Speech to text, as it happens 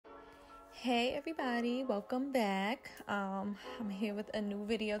Hey everybody, welcome back. I'm here with a new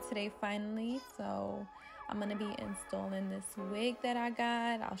video today finally. So I'm gonna be installing this wig that I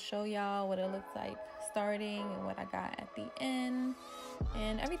got. I'll show y'all what it looks like starting and what I got at the end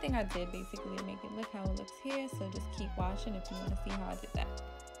and everything I did basically to make it look how it looks here. So just keep watching if you want to see how I did that.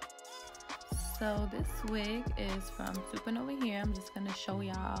 So this wig is from Supernova here. I'm just gonna show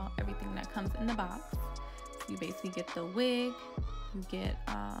y'all everything that comes in the box. So you basically get the wig, you get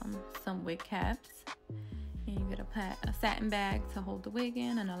some wig caps, and you get a satin bag to hold the wig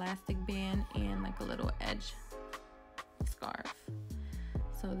in, an elastic band, and like a little edge scarf.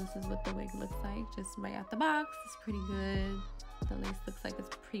 So this is what the wig looks like just right out the box. It's pretty good. The lace looks like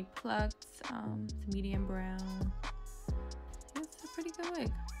it's pre-plucked. It's medium brown. It's a pretty good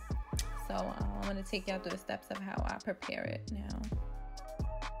wig. So I'm going to take y'all through the steps of how I prepare it now.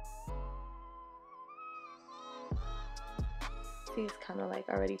 See, it's kind of like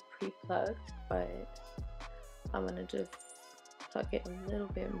already pre-plucked, but I'm gonna just pluck it a little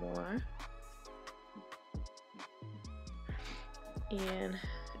bit more. And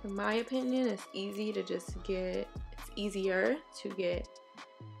in my opinion, it's easier to get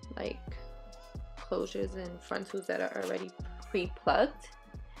like closures and frontals that are already pre-plucked.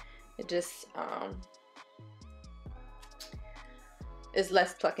 It just is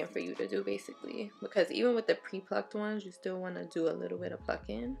less plucking for you to do basically, because even with the pre-plucked ones you still want to do a little bit of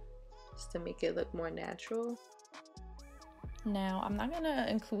plucking just to make it look more natural. Now I'm not gonna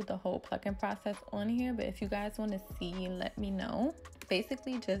include the whole plucking process on here, but if you guys want to see, let me know.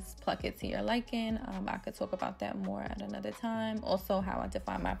 Basically just pluck it to your liking. I could talk about that more at another time. Also how I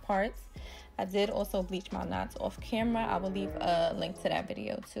define my parts. I did also bleach my knots off camera. I will leave a link to that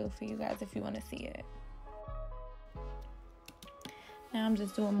video too for you guys if you want to see it. Now I'm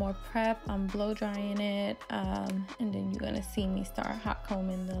just doing more prep. I'm blow drying it, and then you're gonna see me start hot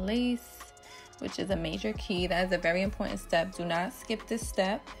combing the lace, which is a major key. That is a very important step. Do not skip this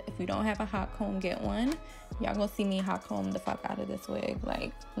step. If you don't have a hot comb, get one. Y'all gonna see me hot comb the fuck out of this wig,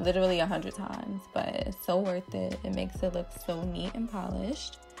 like literally 100 times, but it's so worth it. It makes it look so neat and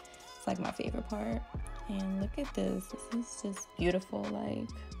polished. It's like my favorite part. And look at this. This is just beautiful. Like,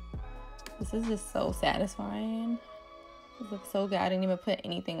 this is just so satisfying. It looks so good. I didn't even put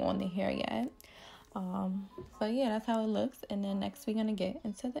anything on the hair yet. But yeah, that's how it looks. And then next we're gonna get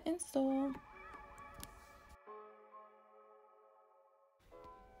into the install.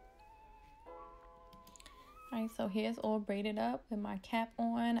 Alright, so here's all braided up with my cap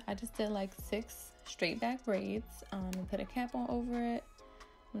on. I just did like 6 straight back braids and put a cap on over it.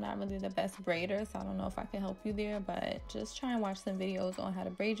 I'm not really the best braider, so I don't know if I can help you there, but just try and watch some videos on how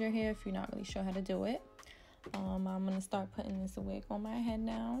to braid your hair if you're not really sure how to do it. I'm gonna start putting this wig on my head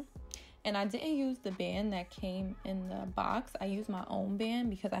now, and I didn't use the band that came in the box. I used my own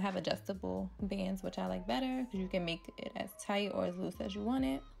band because I have adjustable bands, which I like better because you can make it as tight or as loose as you want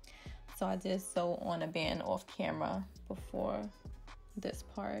it. So I did sew on a band off camera before this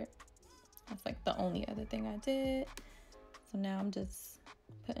part. That's like the only other thing I did. So now I'm just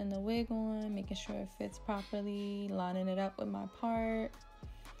putting the wig on, making sure it fits properly, lining it up with my part.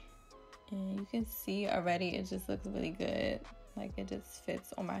 And you can see already it just looks really good. Like, it just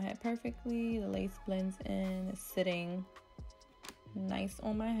fits on my head perfectly. The lace blends in. It's sitting nice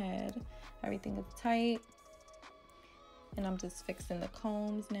on my head. Everything is tight. And I'm just fixing the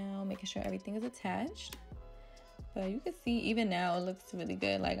combs now, making sure everything is attached. But you can see even now it looks really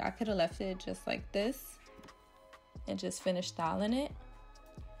good. Like, I could have left it just like this and just finished styling it.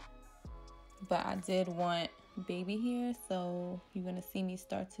 But I did want baby hair, so you're gonna see me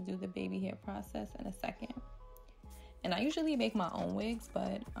start to do the baby hair process in a second. And I usually make my own wigs,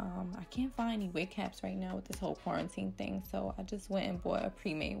 but I can't find any wig caps right now with this whole quarantine thing, so I just went and bought a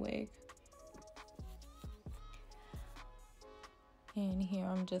pre-made wig. And here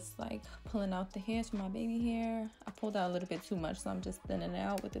I'm just like pulling out the hairs from my baby hair. I pulled out a little bit too much, so I'm just thinning it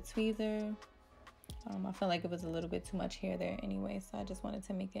out with a tweezer. I felt like it was a little bit too much hair there anyway, so I just wanted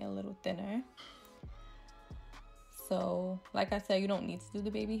to make it a little thinner. So, like I said, you don't need to do the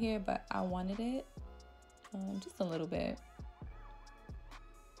baby hair, but I wanted it just a little bit.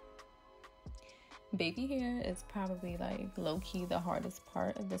 Baby hair is probably like low-key the hardest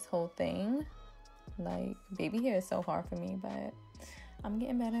part of this whole thing. Like, baby hair is so hard for me, but I'm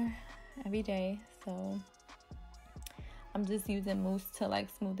getting better every day. So I'm just using mousse to like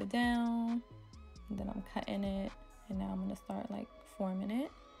smooth it down, and then I'm cutting it, and now I'm gonna start like forming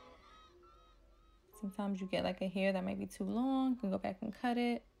it. Sometimes you get like a hair that might be too long, you can go back and cut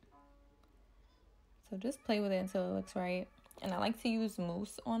it. So just play with it until it looks right. And I like to use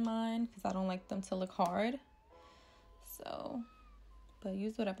mousse on mine because I don't like them to look hard. So but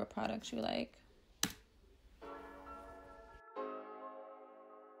use whatever products you like.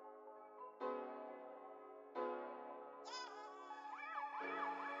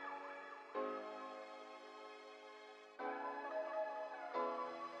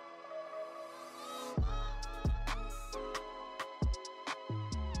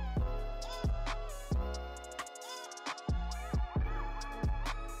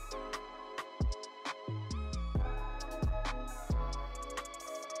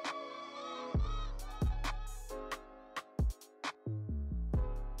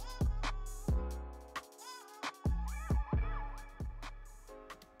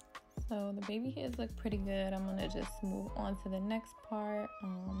 So the baby hairs look pretty good. I'm gonna just move on to the next part.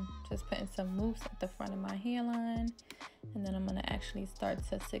 Just putting some mousse at the front of my hairline, and then I'm gonna actually start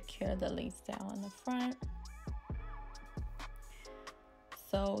to secure the lace down in the front.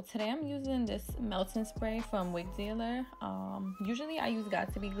 So today I'm using this melting spray from Wig Dealer. Usually I use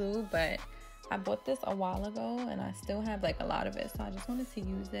Got To Be Glue, but I bought this a while ago and I still have like a lot of it, so I just wanted to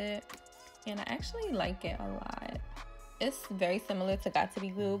use it, and I actually like it a lot. It's very similar to Got To Be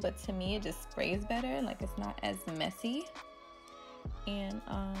Glue, but to me it just sprays better. Like, it's not as messy. And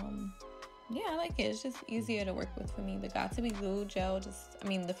yeah, I like it. It's just easier to work with for me. The Got To Be Glue gel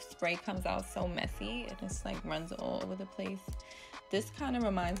the spray comes out so messy. It just like runs all over the place. This kind of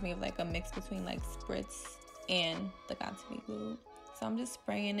reminds me of like a mix between like Spritz and the Got To Be Glue. So I'm just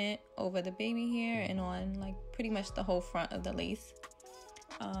spraying it over the baby hair and on like pretty much the whole front of the lace.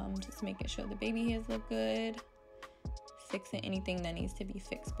 Just making sure the baby hairs look good. Fixing anything that needs to be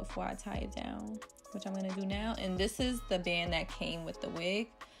fixed before I tie it down, which I'm gonna do now. And this is the band that came with the wig.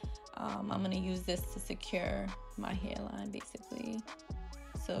 I'm gonna use this to secure my hairline basically.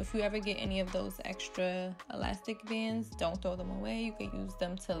 So if you ever get any of those extra elastic bands, don't throw them away. You can use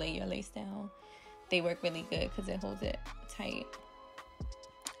them to lay your lace down. They work really good because it holds it tight.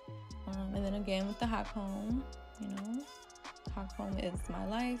 And then again with the hot comb, you know, hot comb is my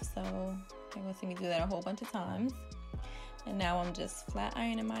life, so you're gonna see me do that a whole bunch of times. And now I'm just flat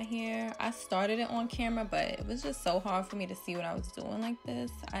ironing my hair. I started it on camera, but it was just so hard for me to see what I was doing like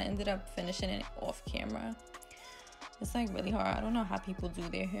this. I ended up finishing it off camera. It's like really hard. I don't know how people do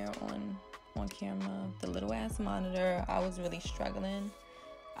their hair on camera. The little ass monitor, I was really struggling.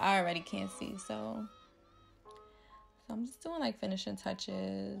 I already can't see, so I'm just doing like finishing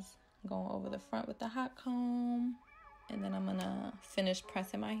touches, going over the front with the hot comb, and then I'm gonna finish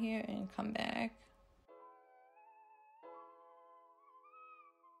pressing my hair and come back.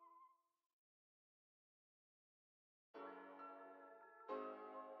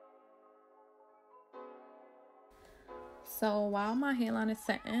 So while my hairline is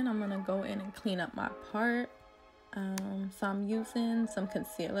setting, I'm gonna go in and clean up my part. So I'm using some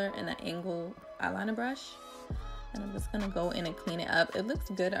concealer and an angled eyeliner brush, and I'm just gonna go in and clean it up. It looks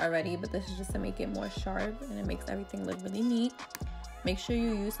good already, but this is just to make it more sharp, and it makes everything look really neat. Make sure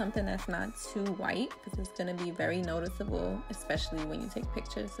you use something that's not too white, because it's gonna be very noticeable, especially when you take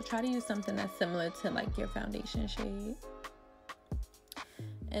pictures. So try to use something that's similar to like your foundation shade.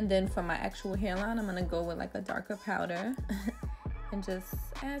 And then for my actual hairline, I'm gonna go with like a darker powder and just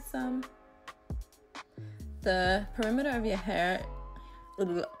add some. The perimeter of your hair,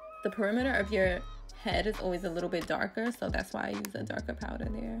 the perimeter of your head is always a little bit darker, so that's why I use a darker powder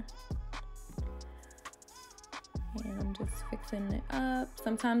there. And I'm just fixing it up.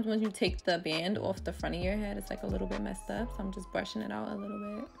 Sometimes when you take the band off the front of your head, it's like a little bit messed up, so I'm just brushing it out a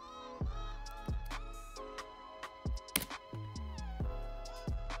little bit.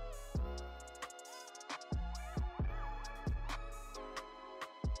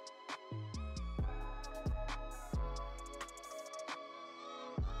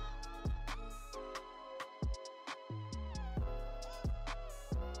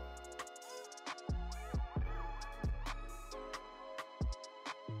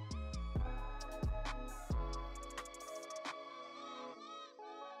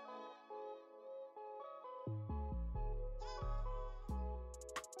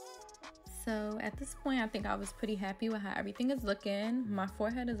 So at this point, I think I was pretty happy with how everything is looking. My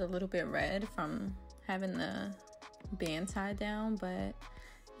forehead is a little bit red from having the band tied down, but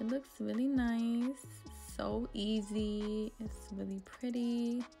it looks really nice. So easy. It's really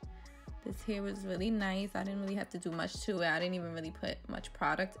pretty. This hair was really nice. I didn't really have to do much to it. I didn't even really put much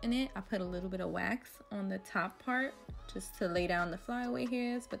product in it. I put a little bit of wax on the top part just to lay down the flyaway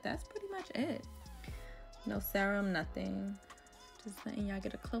hairs, but that's pretty much it. No serum, nothing. Just letting y'all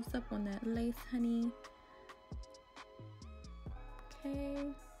get a close-up on that lace, honey. Okay.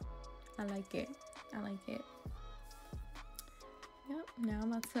 I like it. I like it. Yep. Now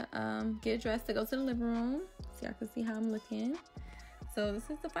I'm about to get dressed to go to the living room so y'all can see how I'm looking. So this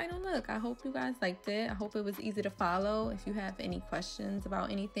is the final look. I hope you guys liked it. I hope it was easy to follow. If you have any questions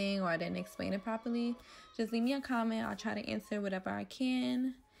about anything or I didn't explain it properly, just leave me a comment. I'll try to answer whatever I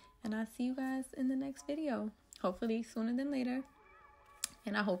can. And I'll see you guys in the next video. Hopefully sooner than later.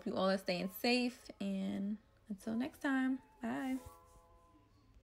 And I hope you all are staying safe. And until next time, bye.